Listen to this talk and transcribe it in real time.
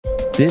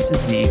This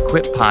is the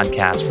Equip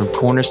Podcast from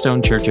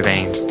Cornerstone Church of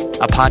Ames,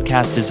 a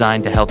podcast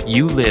designed to help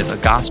you live a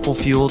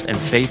gospel-fueled and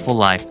faithful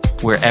life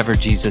wherever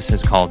Jesus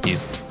has called you.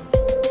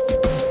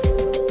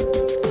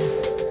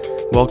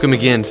 Welcome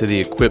again to the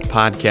Equip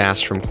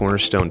Podcast from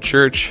Cornerstone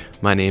Church.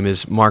 My name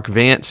is Mark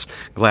Vance.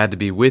 Glad to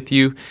be with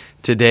you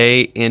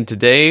today. And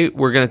today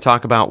we're going to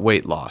talk about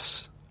weight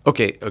loss.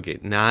 Okay,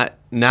 not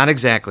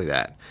exactly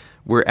that.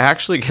 We're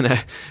actually going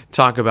to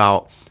talk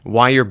about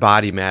why your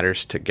body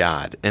matters to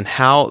God and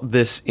how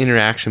this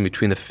interaction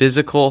between the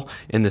physical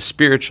and the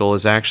spiritual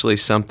is actually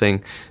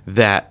something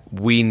that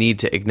we need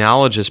to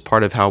acknowledge as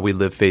part of how we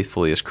live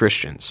faithfully as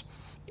Christians.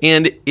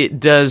 And it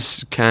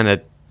does kind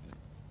of,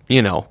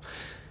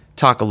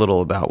 talk a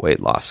little about weight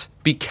loss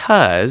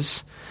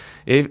because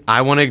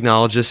I want to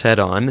acknowledge this head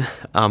on.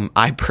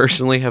 I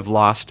personally have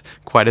lost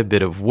quite a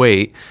bit of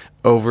weight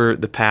over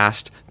the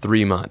past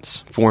 4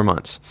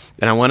 months.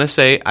 And I want to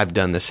say I've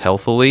done this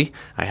healthily.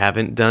 I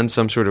haven't done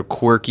some sort of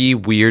quirky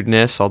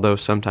weirdness, although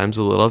sometimes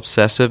a little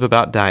obsessive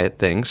about diet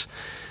things.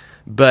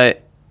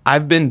 But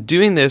I've been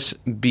doing this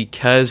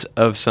because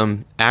of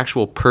some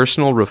actual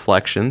personal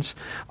reflections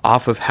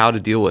off of how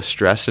to deal with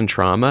stress and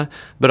trauma,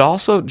 but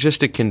also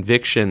just a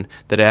conviction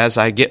that as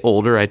I get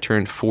older, I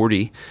turned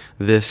 40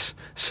 this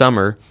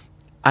summer,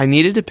 I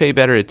needed to pay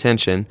better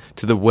attention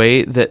to the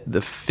way that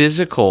the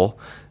physical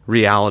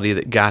reality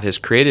that God has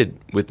created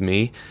with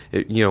me,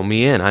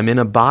 I'm in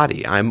a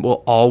body. I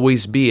will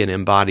always be an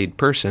embodied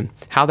person.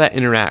 How that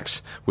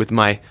interacts with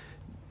my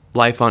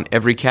life on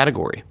every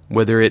category,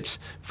 whether it's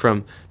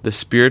from the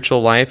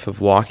spiritual life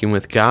of walking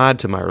with God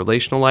to my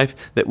relational life,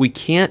 that we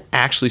can't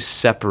actually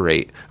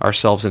separate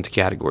ourselves into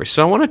categories.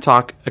 So I want to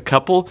talk a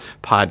couple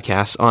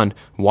podcasts on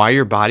why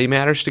your body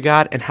matters to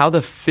God and how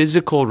the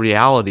physical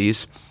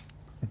realities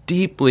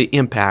deeply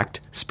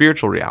impact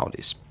spiritual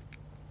realities.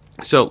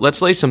 So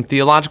let's lay some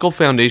theological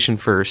foundation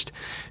first,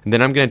 and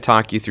then I'm going to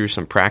talk you through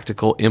some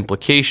practical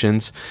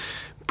implications,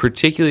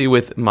 particularly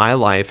with my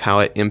life, how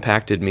it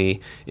impacted me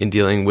in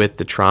dealing with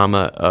the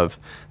trauma of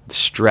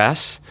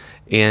stress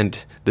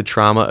and the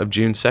trauma of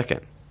June 2nd.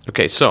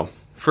 Okay, so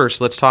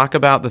first, let's talk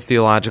about the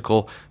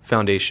theological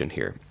foundation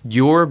here.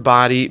 Your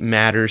body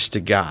matters to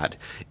God.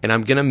 And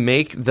I'm going to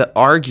make the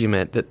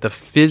argument that the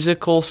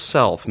physical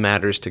self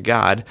matters to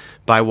God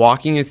by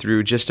walking you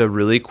through just a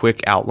really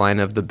quick outline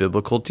of the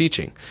biblical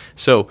teaching.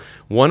 So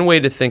one way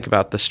to think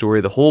about the story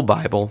of the whole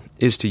Bible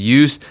is to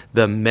use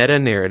the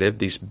meta-narrative,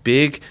 these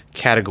big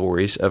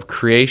categories of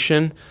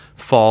creation,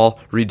 fall,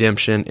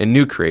 redemption, and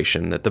new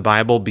creation, that the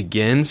Bible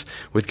begins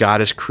with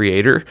God as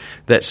creator,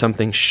 that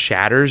something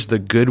shatters the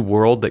good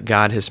world that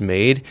God has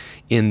made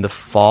in the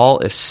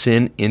fall as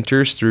sin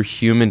enters through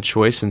human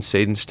choice and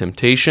Satan's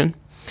temptation,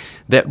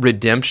 that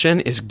redemption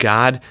is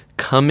God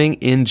coming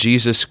in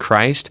Jesus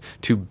Christ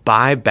to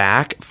buy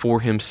back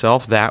for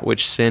himself that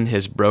which sin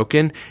has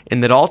broken,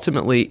 and that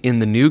ultimately in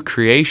the new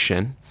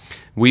creation,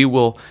 we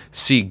will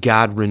see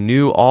God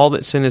renew all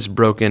that sin has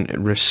broken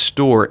and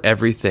restore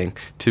everything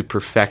to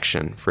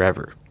perfection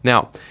forever.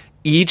 Now,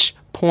 each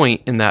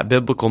point in that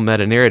biblical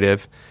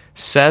meta-narrative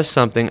says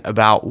something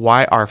about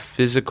why our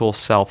physical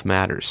self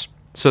matters.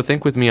 So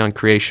think with me on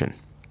creation.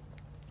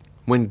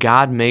 When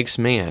God makes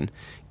man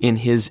in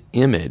his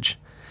image,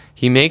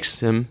 he makes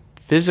him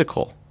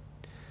physical.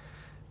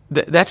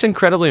 That's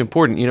incredibly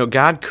important.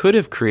 God could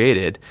have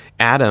created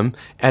Adam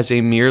as a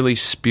merely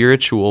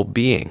spiritual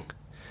being.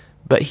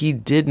 But he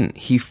didn't.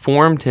 He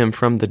formed him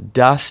from the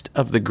dust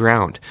of the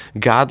ground.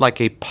 God,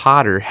 like a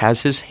potter,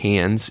 has his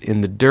hands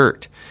in the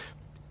dirt.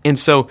 And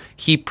so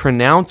he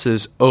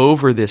pronounces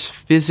over this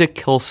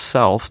physical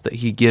self that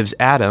he gives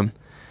Adam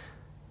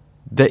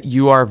that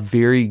you are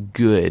very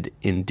good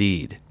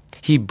indeed.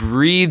 He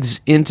breathes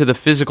into the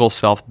physical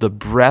self the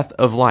breath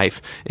of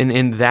life. And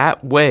in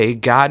that way,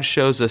 God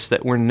shows us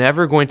that we're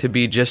never going to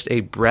be just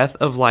a breath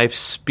of life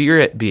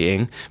spirit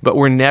being, but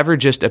we're never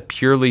just a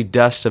purely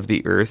dust of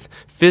the earth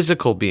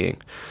physical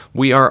being.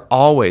 We are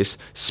always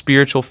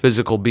spiritual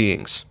physical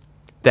beings.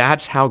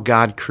 That's how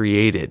God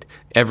created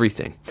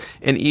everything.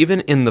 And even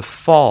in the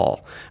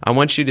fall, I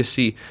want you to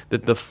see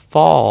that the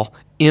fall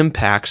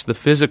impacts the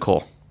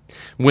physical.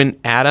 When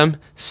Adam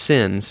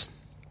sins,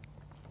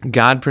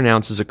 God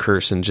pronounces a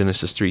curse in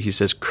Genesis 3. He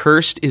says,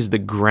 "Cursed is the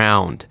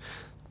ground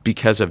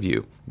because of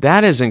you."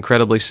 That is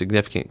incredibly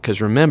significant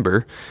because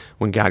remember,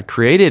 when God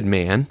created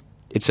man,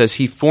 it says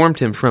he formed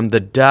him from the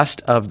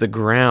dust of the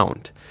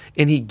ground.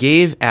 And he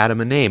gave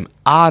Adam a name,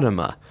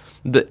 Adamah.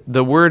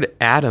 The word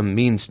Adam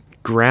means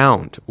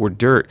ground or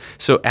dirt.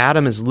 So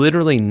Adam is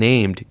literally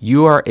named,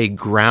 you are a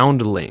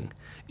groundling,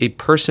 a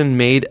person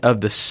made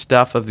of the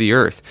stuff of the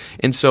earth.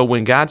 And so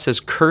when God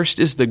says, "Cursed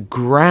is the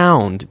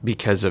ground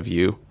because of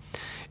you,"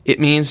 it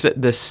means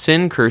that the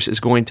sin curse is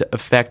going to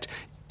affect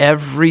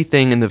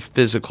everything in the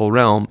physical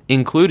realm,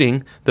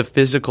 including the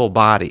physical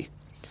body.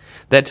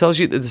 That tells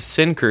you that the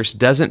sin curse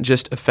doesn't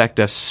just affect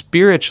us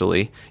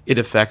spiritually, it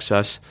affects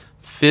us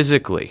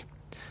physically.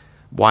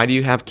 Why do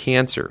you have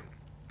cancer?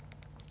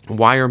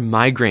 Why are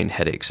migraine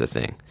headaches a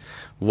thing?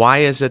 Why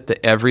is it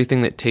that everything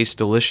that tastes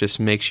delicious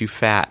makes you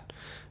fat?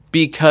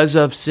 because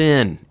of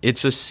sin.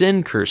 It's a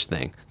sin curse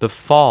thing. The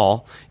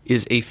fall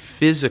is a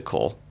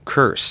physical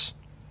curse.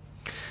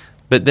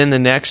 But then the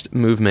next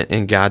movement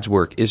in God's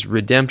work is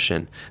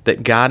redemption,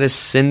 that God is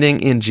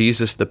sending in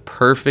Jesus, the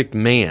perfect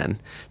man,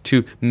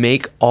 to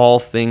make all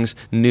things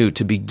new,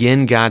 to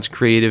begin God's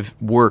creative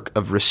work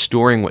of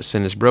restoring what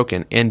sin has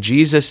broken. And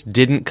Jesus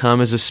didn't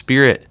come as a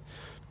spirit.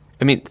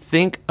 I mean,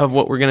 think of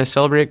what we're going to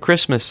celebrate at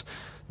Christmas.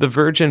 The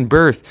virgin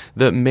birth,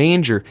 the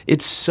manger,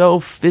 it's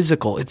so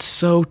physical, it's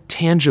so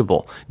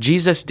tangible.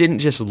 Jesus didn't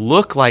just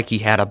look like he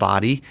had a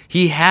body,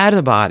 he had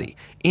a body,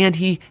 and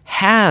he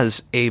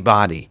has a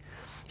body.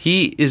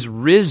 He is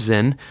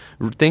risen.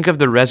 Think of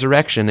the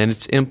resurrection and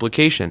its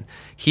implication.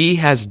 He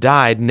has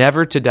died,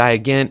 never to die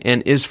again,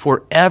 and is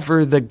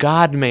forever the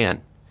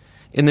God-man.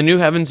 In the new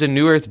heavens and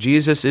new earth,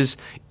 Jesus is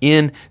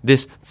in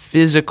this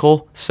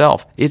physical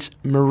self. It's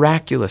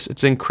miraculous.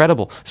 It's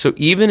incredible. So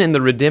even in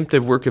the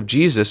redemptive work of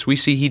Jesus, we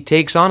see he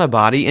takes on a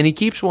body and he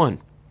keeps one.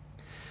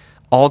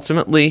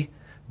 Ultimately,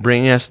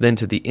 bringing us then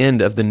to the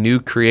end of the new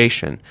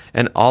creation.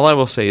 And all I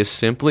will say is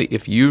simply,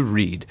 if you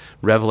read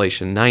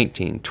Revelation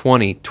 19,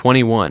 20,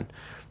 21,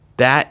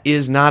 that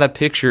is not a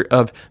picture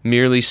of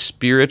merely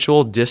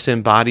spiritual,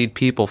 disembodied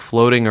people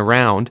floating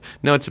around.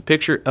 No, it's a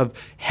picture of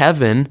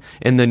heaven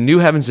and the new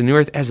heavens and new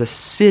earth as a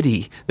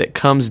city that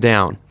comes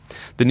down.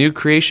 The new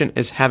creation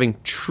is having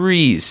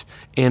trees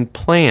and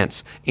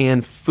plants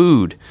and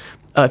food,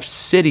 a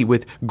city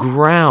with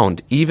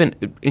ground, even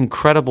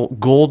incredible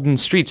golden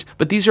streets.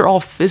 But these are all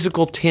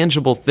physical,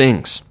 tangible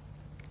things.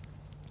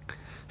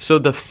 So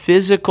the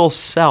physical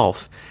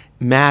self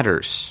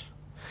matters,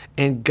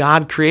 and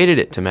God created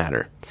it to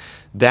matter.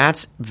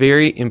 That's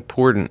very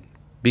important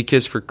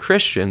because for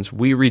Christians,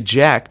 we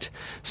reject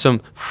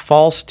some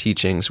false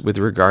teachings with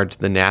regard to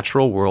the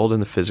natural world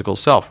and the physical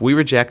self. We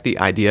reject the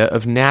idea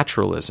of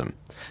naturalism.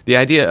 The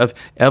idea of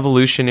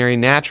evolutionary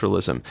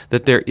naturalism,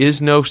 that there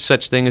is no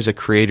such thing as a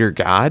creator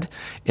God,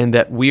 and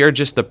that we are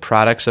just the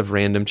products of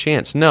random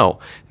chance. No,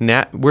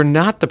 we're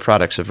not the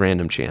products of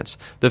random chance.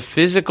 The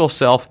physical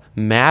self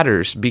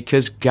matters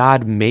because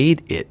God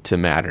made it to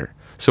matter.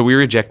 So we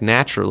reject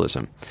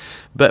naturalism.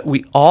 But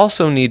we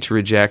also need to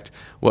reject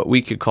what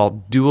we could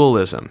call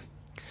dualism.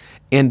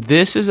 And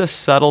this is a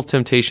subtle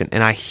temptation,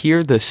 and I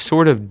hear this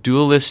sort of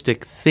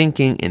dualistic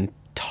thinking and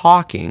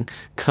talking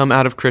come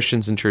out of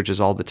Christians and churches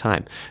all the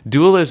time.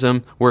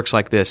 Dualism works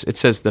like this. It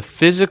says the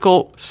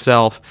physical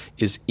self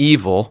is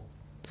evil,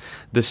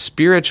 the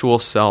spiritual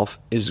self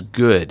is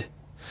good.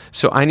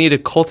 So I need to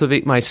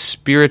cultivate my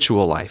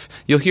spiritual life.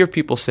 You'll hear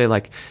people say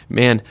like,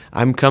 man,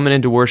 I'm coming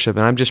into worship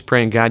and I'm just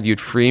praying, God, you'd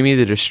free me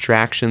the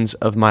distractions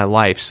of my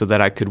life so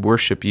that I could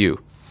worship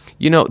you.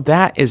 You know,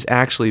 that is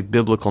actually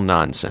biblical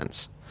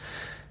nonsense.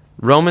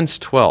 Romans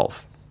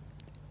 12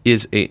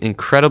 is an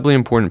incredibly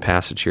important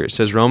passage here. It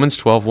says Romans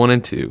 12, 1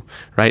 and 2,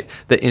 right?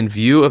 That in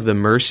view of the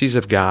mercies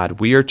of God,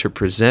 we are to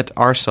present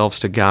ourselves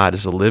to God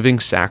as a living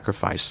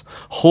sacrifice,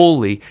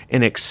 holy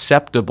and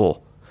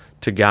acceptable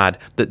to God.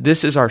 That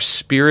this is our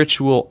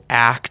spiritual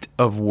act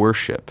of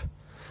worship.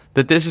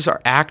 That this is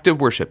our act of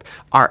worship.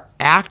 Our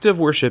act of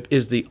worship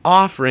is the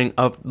offering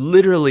of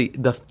literally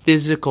the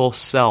physical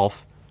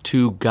self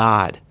to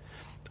God.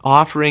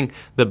 Offering,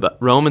 the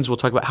Romans will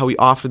talk about how we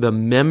offer the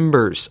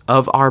members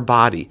of our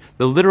body,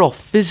 the literal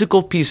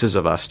physical pieces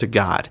of us to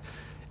God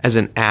as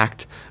an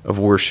act of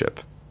worship.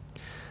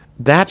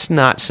 That's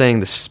not saying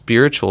the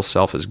spiritual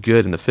self is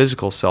good and the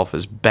physical self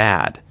is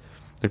bad.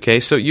 Okay,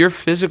 so your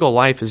physical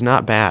life is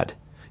not bad.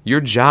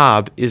 Your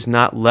job is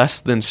not less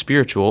than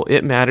spiritual.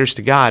 It matters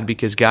to God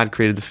because God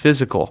created the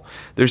physical.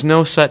 There's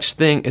no such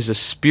thing as a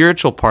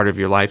spiritual part of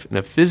your life and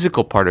a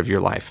physical part of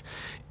your life.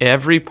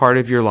 Every part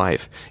of your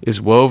life is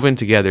woven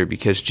together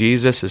because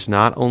Jesus is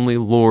not only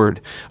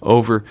Lord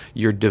over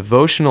your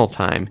devotional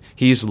time,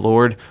 He's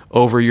Lord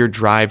over your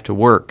drive to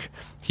work.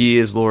 He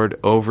is Lord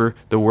over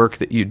the work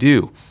that you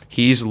do.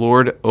 He's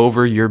Lord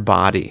over your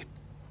body,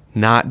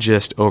 not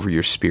just over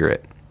your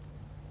spirit.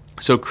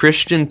 So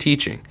Christian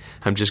teaching,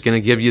 I'm just going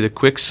to give you the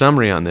quick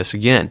summary on this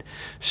again,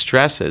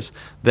 stresses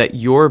that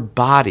your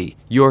body,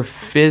 your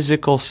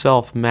physical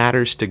self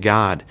matters to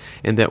God,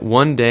 and that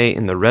one day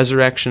in the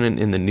resurrection and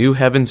in the new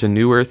heavens and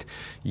new earth,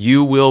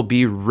 you will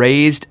be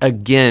raised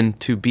again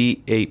to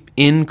be an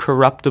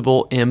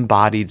incorruptible,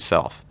 embodied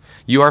self.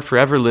 You are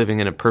forever living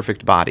in a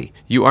perfect body.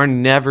 You are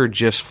never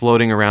just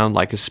floating around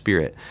like a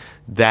spirit.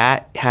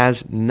 That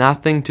has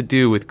nothing to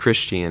do with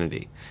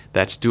Christianity.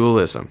 That's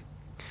dualism.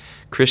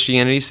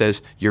 Christianity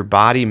says your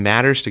body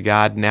matters to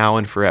God now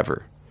and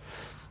forever.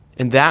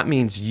 And that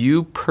means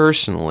you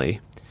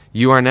personally,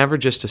 you are never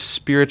just a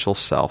spiritual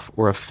self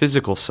or a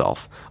physical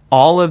self.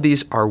 All of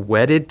these are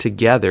wedded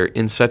together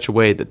in such a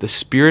way that the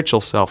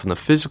spiritual self and the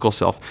physical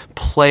self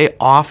play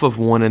off of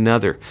one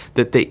another,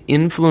 that they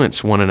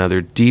influence one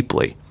another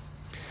deeply.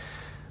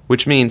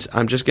 Which means,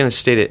 I'm just going to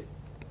state it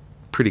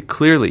pretty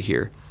clearly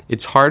here,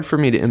 it's hard for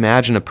me to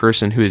imagine a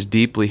person who is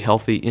deeply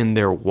healthy in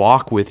their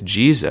walk with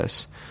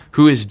Jesus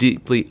who is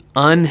deeply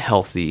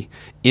unhealthy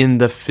in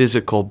the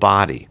physical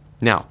body.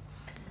 Now,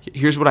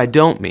 here's what I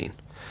don't mean.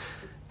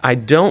 I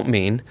don't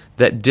mean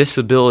that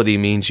disability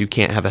means you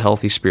can't have a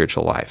healthy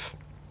spiritual life.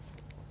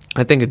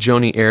 I think of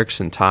Joni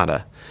Eareckson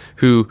Tada,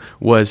 who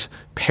was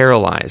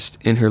paralyzed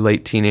in her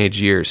late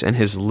teenage years and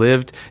has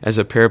lived as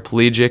a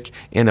paraplegic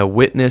and a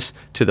witness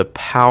to the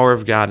power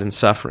of God in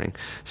suffering.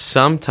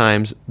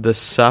 Sometimes the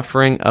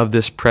suffering of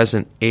this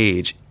present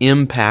age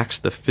impacts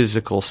the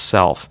physical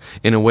self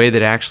in a way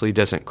that actually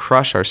doesn't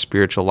crush our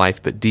spiritual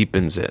life but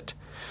deepens it.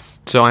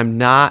 So I'm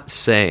not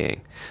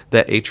saying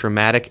that a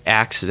traumatic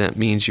accident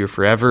means you're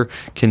forever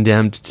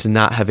condemned to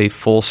not have a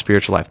full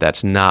spiritual life.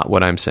 That's not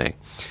what I'm saying.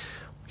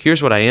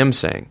 Here's what I am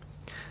saying.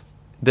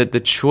 That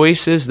the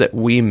choices that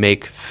we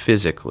make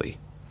physically,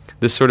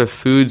 the sort of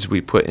foods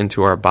we put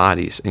into our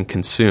bodies and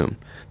consume,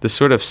 the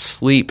sort of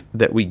sleep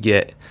that we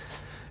get,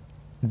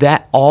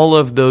 that all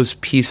of those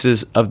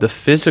pieces of the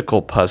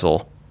physical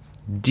puzzle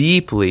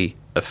deeply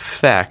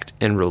affect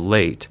and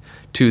relate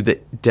to the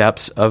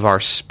depths of our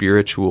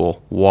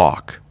spiritual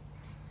walk.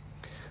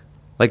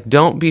 Like,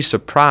 don't be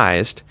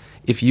surprised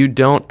if you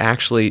don't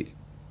actually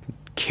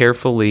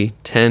carefully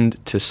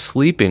tend to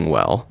sleeping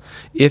well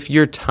if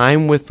your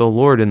time with the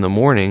Lord in the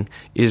morning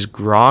is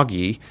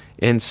groggy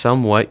and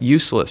somewhat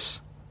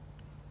useless.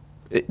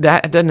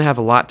 That doesn't have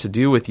a lot to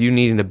do with you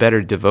needing a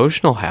better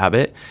devotional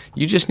habit.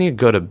 You just need to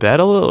go to bed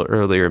a little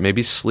earlier,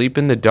 maybe sleep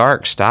in the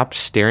dark, stop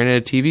staring at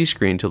a TV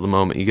screen till the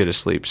moment you go to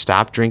sleep,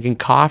 stop drinking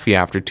coffee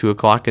after 2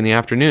 o'clock in the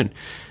afternoon.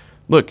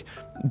 Look,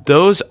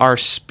 those are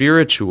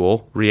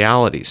spiritual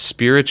realities,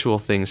 spiritual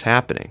things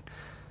happening,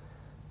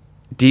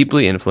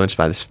 deeply influenced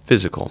by this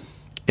physical.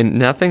 And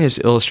nothing has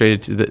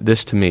illustrated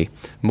this to me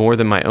more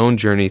than my own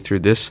journey through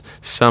this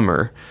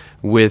summer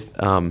with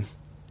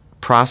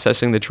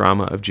processing the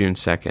trauma of June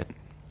 2nd.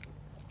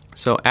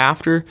 So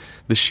after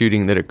the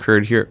shooting that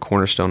occurred here at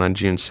Cornerstone on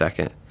June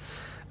 2nd,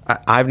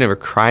 I've never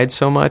cried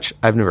so much.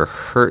 I've never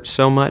hurt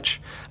so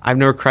much. I've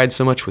never cried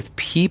so much with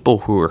people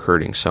who were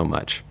hurting so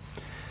much.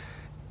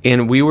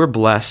 And we were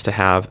blessed to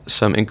have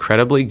some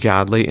incredibly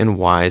godly and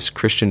wise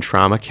Christian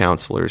trauma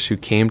counselors who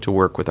came to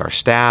work with our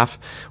staff,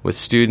 with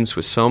students,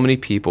 with so many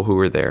people who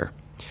were there.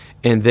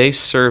 And they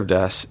served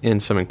us in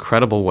some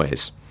incredible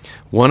ways.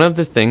 One of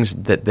the things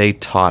that they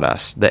taught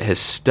us that has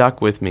stuck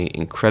with me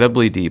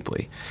incredibly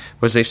deeply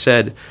was they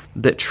said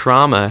that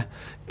trauma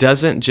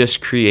doesn't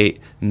just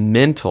create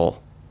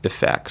mental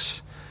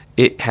effects.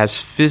 It has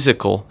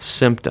physical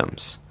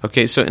symptoms.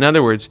 Okay, so in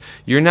other words,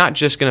 you're not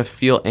just going to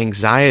feel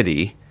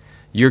anxiety,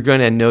 you're going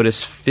to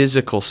notice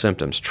physical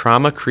symptoms.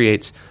 Trauma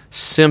creates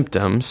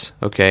symptoms,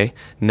 okay,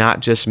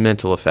 not just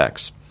mental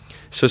effects.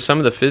 So some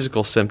of the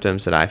physical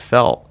symptoms that I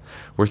felt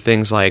were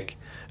things like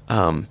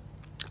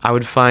I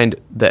would find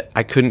that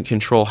I couldn't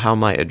control how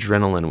my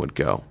adrenaline would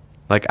go.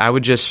 Like I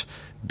would just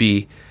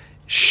be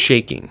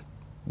shaking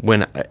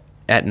when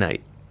at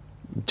night,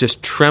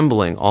 just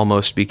trembling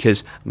almost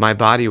because my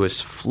body was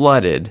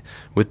flooded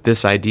with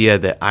this idea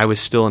that I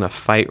was still in a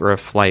fight or a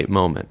flight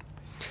moment.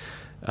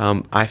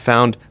 I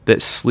found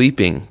that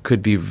sleeping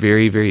could be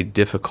very, very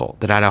difficult,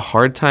 that I had a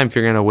hard time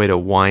figuring out a way to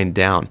wind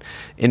down.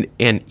 And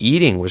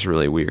eating was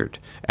really weird.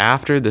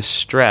 After the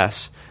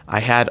stress,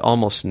 I had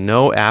almost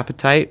no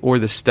appetite, or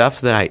the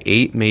stuff that I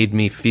ate made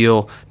me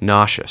feel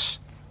nauseous.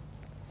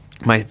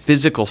 My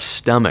physical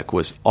stomach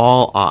was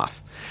all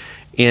off.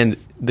 And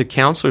the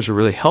counselors were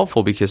really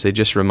helpful because they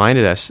just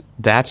reminded us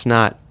that's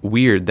not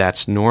weird,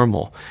 that's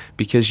normal.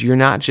 Because you're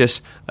not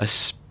just a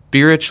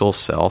spiritual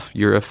self,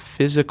 you're a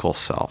physical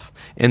self.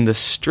 And the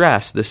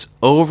stress, this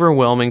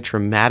overwhelming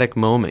traumatic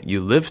moment you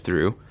lived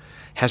through,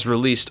 has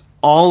released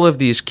all of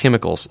these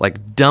chemicals,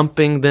 like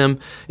dumping them.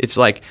 It's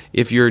like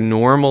if your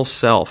normal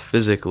self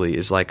physically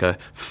is like a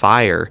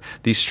fire,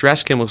 these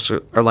stress chemicals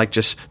are like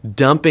just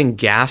dumping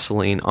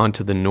gasoline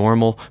onto the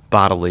normal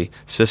bodily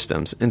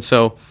systems. And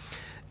so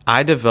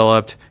I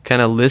developed,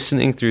 kind of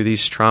listening through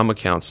these trauma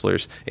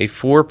counselors, a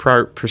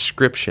 4-part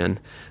prescription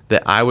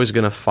that I was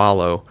going to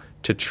follow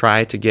to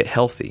try to get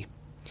healthy.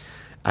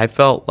 I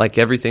felt like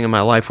everything in my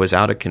life was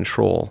out of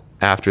control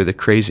after the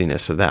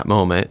craziness of that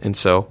moment. And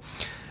so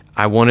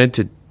I wanted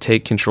to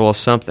take control of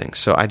something.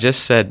 So I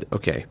just said,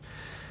 okay,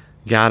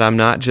 God, I'm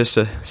not just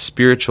a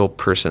spiritual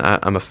person.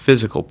 I'm a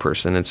physical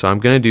person. And so I'm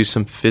going to do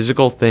some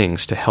physical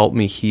things to help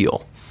me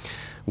heal.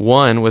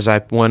 One was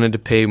I wanted to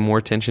pay more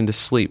attention to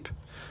sleep.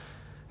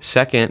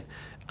 Second,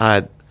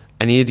 I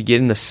needed to get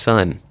in the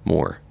sun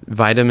more.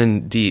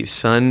 Vitamin D.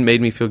 Sun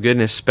made me feel good,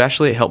 and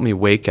especially it helped me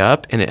wake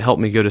up, and it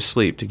helped me go to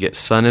sleep, to get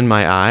sun in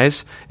my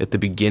eyes at the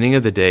beginning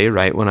of the day,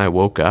 right when I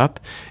woke up,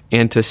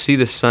 and to see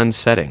the sun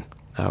setting.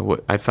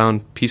 I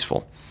found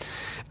peaceful.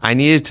 I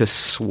needed to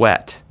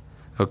sweat,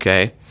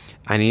 okay?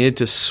 I needed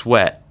to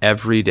sweat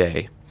every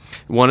day.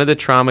 One of the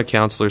trauma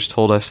counselors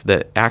told us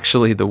that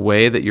actually the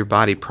way that your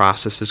body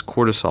processes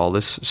cortisol,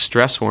 this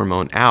stress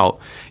hormone, out,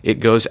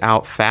 it goes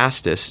out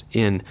fastest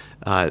in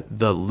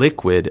the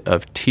liquid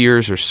of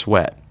tears or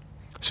sweat.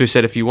 So he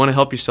said if you want to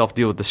help yourself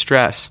deal with the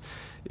stress,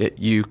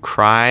 you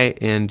cry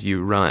and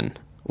you run.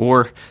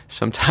 Or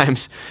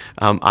sometimes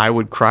I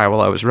would cry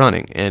while I was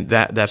running, and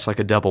that's like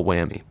a double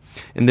whammy.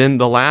 And then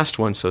the last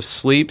one, so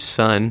sleep,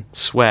 sun,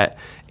 sweat,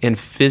 and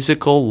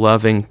physical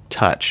loving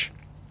touch.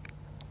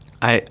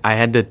 I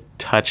had to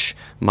touch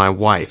my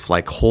wife,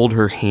 like hold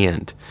her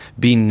hand,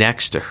 be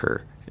next to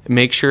her,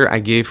 make sure I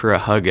gave her a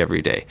hug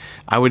every day.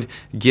 I would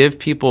give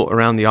people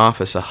around the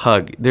office a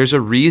hug. There's a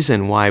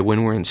reason why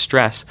when we're in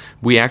stress,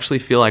 we actually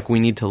feel like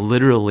we need to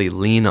literally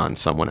lean on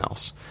someone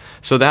else.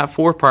 So that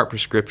 4-part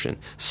prescription,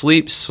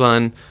 sleep,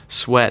 sun,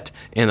 sweat,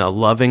 and a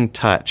loving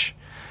touch,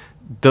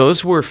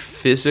 those were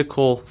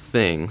physical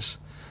things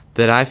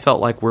that I felt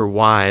like were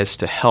wise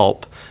to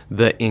help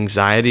the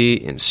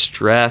anxiety and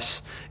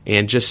stress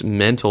and just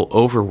mental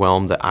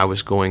overwhelm that I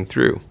was going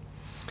through.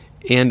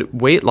 And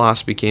weight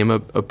loss became a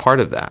part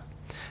of that.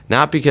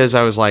 Not because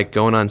I was like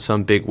going on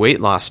some big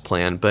weight loss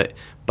plan, but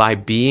by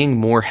being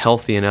more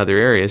healthy in other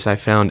areas, I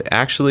found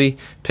actually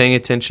paying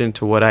attention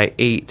to what I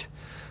ate.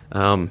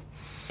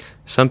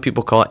 Some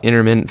people call it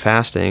intermittent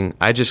fasting.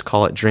 I just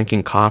call it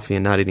drinking coffee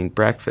and not eating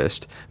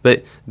breakfast.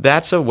 But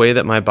that's a way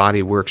that my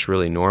body works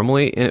really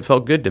normally, and it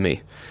felt good to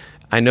me.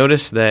 I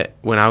noticed that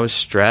when I was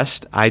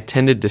stressed, I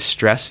tended to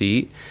stress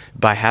eat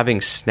by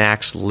having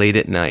snacks late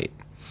at night,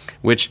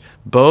 which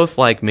both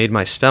like made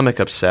my stomach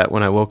upset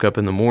when I woke up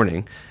in the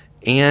morning,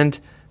 and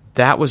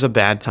that was a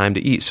bad time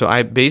to eat. So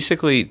I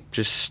basically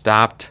just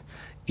stopped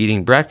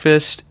eating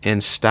breakfast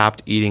and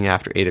stopped eating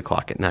after 8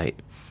 o'clock at night.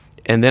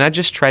 And then I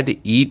just tried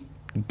to eat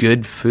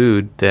good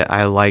food that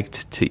I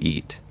liked to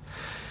eat.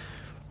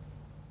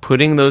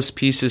 Putting those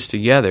pieces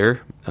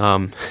together,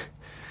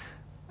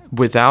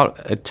 without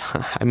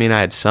I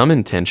had some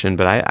intention,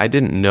 but I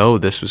didn't know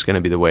this was going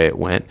to be the way it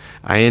went.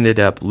 I ended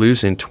up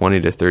losing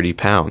 20 to 30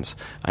 pounds.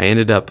 I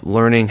ended up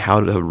learning how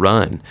to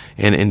run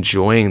and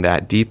enjoying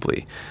that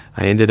deeply.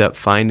 I ended up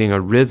finding a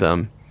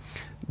rhythm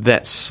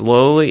that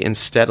slowly and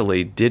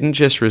steadily didn't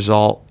just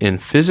result in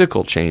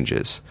physical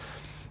changes.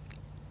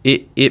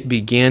 It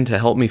began to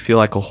help me feel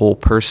like a whole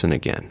person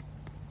again.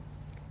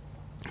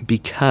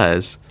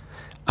 Because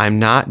I'm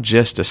not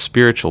just a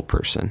spiritual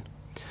person.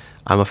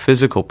 I'm a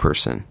physical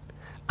person.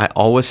 I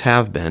always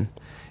have been,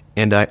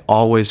 and I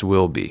always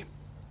will be.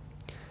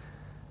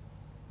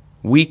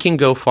 We can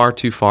go far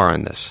too far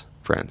on this,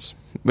 friends.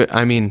 But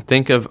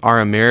think of our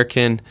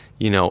American,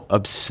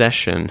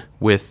 obsession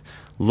with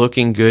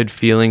looking good,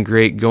 feeling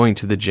great, going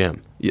to the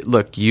gym.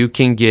 Look, you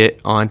can get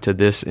onto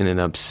this in an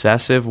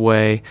obsessive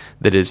way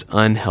that is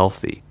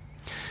unhealthy.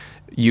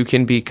 You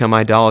can become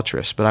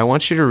idolatrous, but I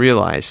want you to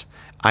realize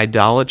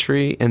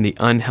idolatry and the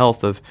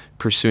unhealth of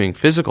pursuing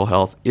physical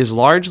health is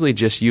largely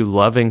just you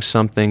loving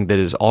something that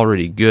is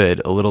already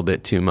good a little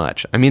bit too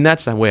much.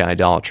 That's the way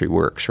idolatry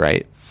works,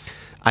 right?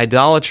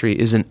 Idolatry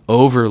is an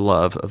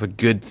overlove of a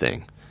good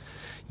thing.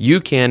 You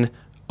can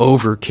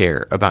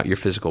overcare about your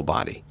physical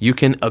body. You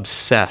can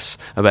obsess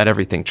about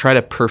everything. Try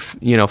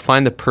to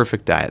find the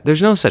perfect diet.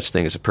 There's no such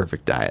thing as a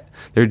perfect diet.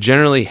 There are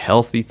generally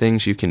healthy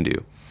things you can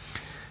do.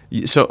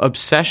 So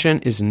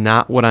obsession is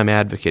not what I'm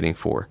advocating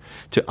for.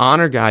 To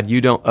honor God,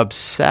 you don't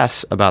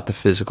obsess about the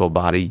physical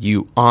body.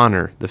 You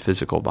honor the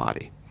physical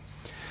body.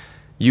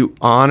 You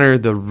honor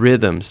the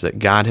rhythms that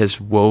God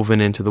has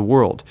woven into the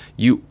world.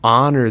 You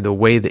honor the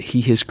way that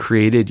He has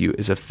created you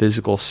as a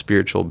physical,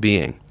 spiritual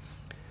being.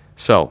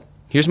 So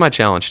here's my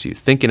challenge to you,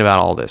 thinking about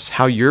all this,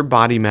 how your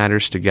body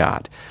matters to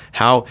God,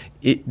 how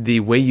the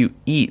way you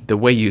eat, the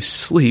way you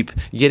sleep,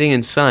 getting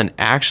in sun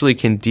actually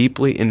can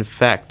deeply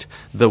infect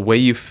the way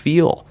you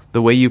feel,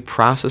 the way you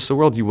process the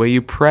world, the way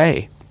you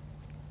pray.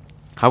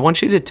 I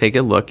want you to take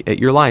a look at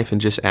your life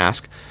and just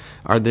ask,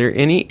 are there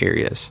any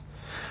areas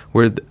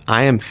where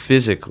I am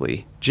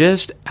physically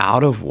just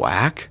out of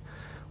whack,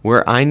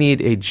 where I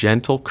need a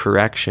gentle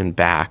correction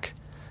back,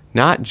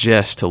 not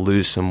just to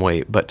lose some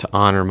weight, but to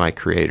honor my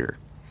Creator,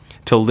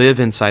 to live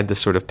inside the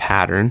sort of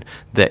pattern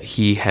that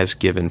He has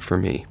given for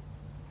me?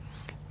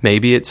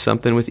 Maybe it's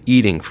something with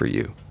eating for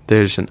you.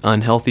 There's an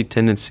unhealthy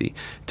tendency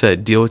to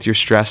deal with your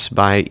stress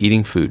by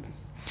eating food.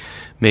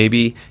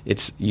 Maybe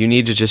it's you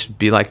need to just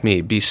be like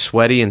me, be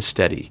sweaty and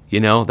steady.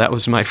 That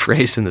was my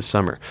phrase in the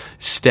summer.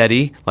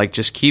 Steady, like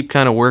just keep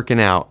kind of working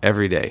out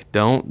every day.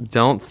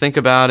 Don't think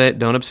about it.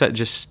 Don't upset.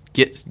 Just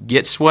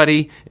get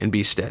sweaty and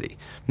be steady.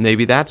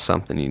 Maybe that's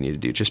something you need to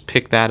do. Just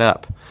pick that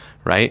up,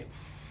 right?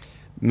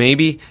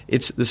 Maybe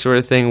it's the sort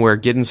of thing where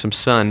getting some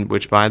sun,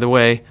 which, by the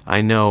way,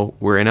 I know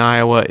we're in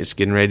Iowa, it's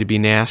getting ready to be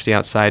nasty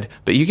outside,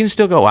 but you can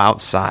still go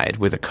outside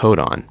with a coat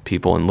on,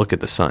 people, and look at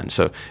the sun.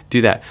 So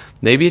do that.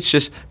 Maybe it's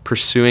just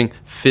pursuing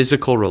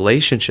physical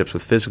relationships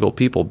with physical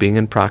people, being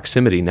in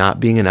proximity,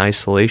 not being in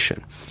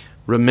isolation.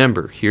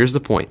 Remember, here's the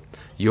point.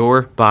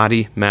 Your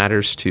body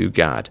matters to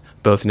God,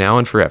 both now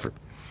and forever.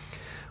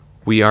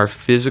 We are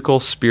physical,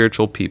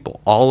 spiritual people,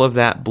 all of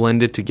that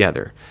blended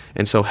together.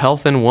 And so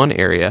health in one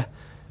area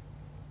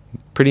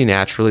pretty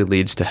naturally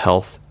leads to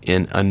health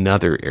in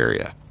another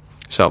area.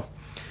 So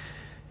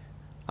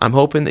I'm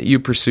hoping that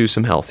you pursue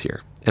some health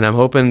here. And I'm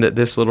hoping that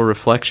this little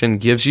reflection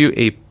gives you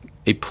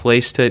a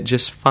place to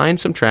just find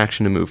some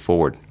traction to move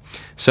forward.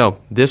 So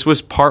this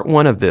was part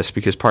one of this,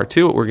 because part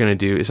two, what we're going to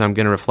do is I'm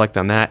going to reflect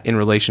on that in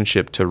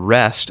relationship to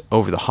rest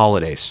over the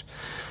holidays.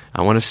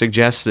 I want to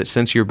suggest that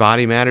since your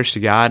body matters to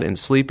God and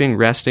sleeping,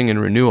 resting,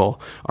 and renewal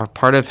are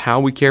part of how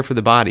we care for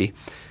the body,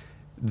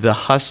 the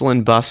hustle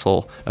and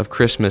bustle of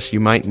Christmas, you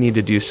might need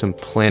to do some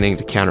planning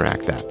to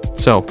counteract that.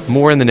 So,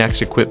 more in the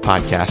next Equip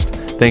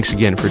podcast. Thanks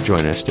again for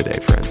joining us today,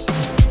 friends.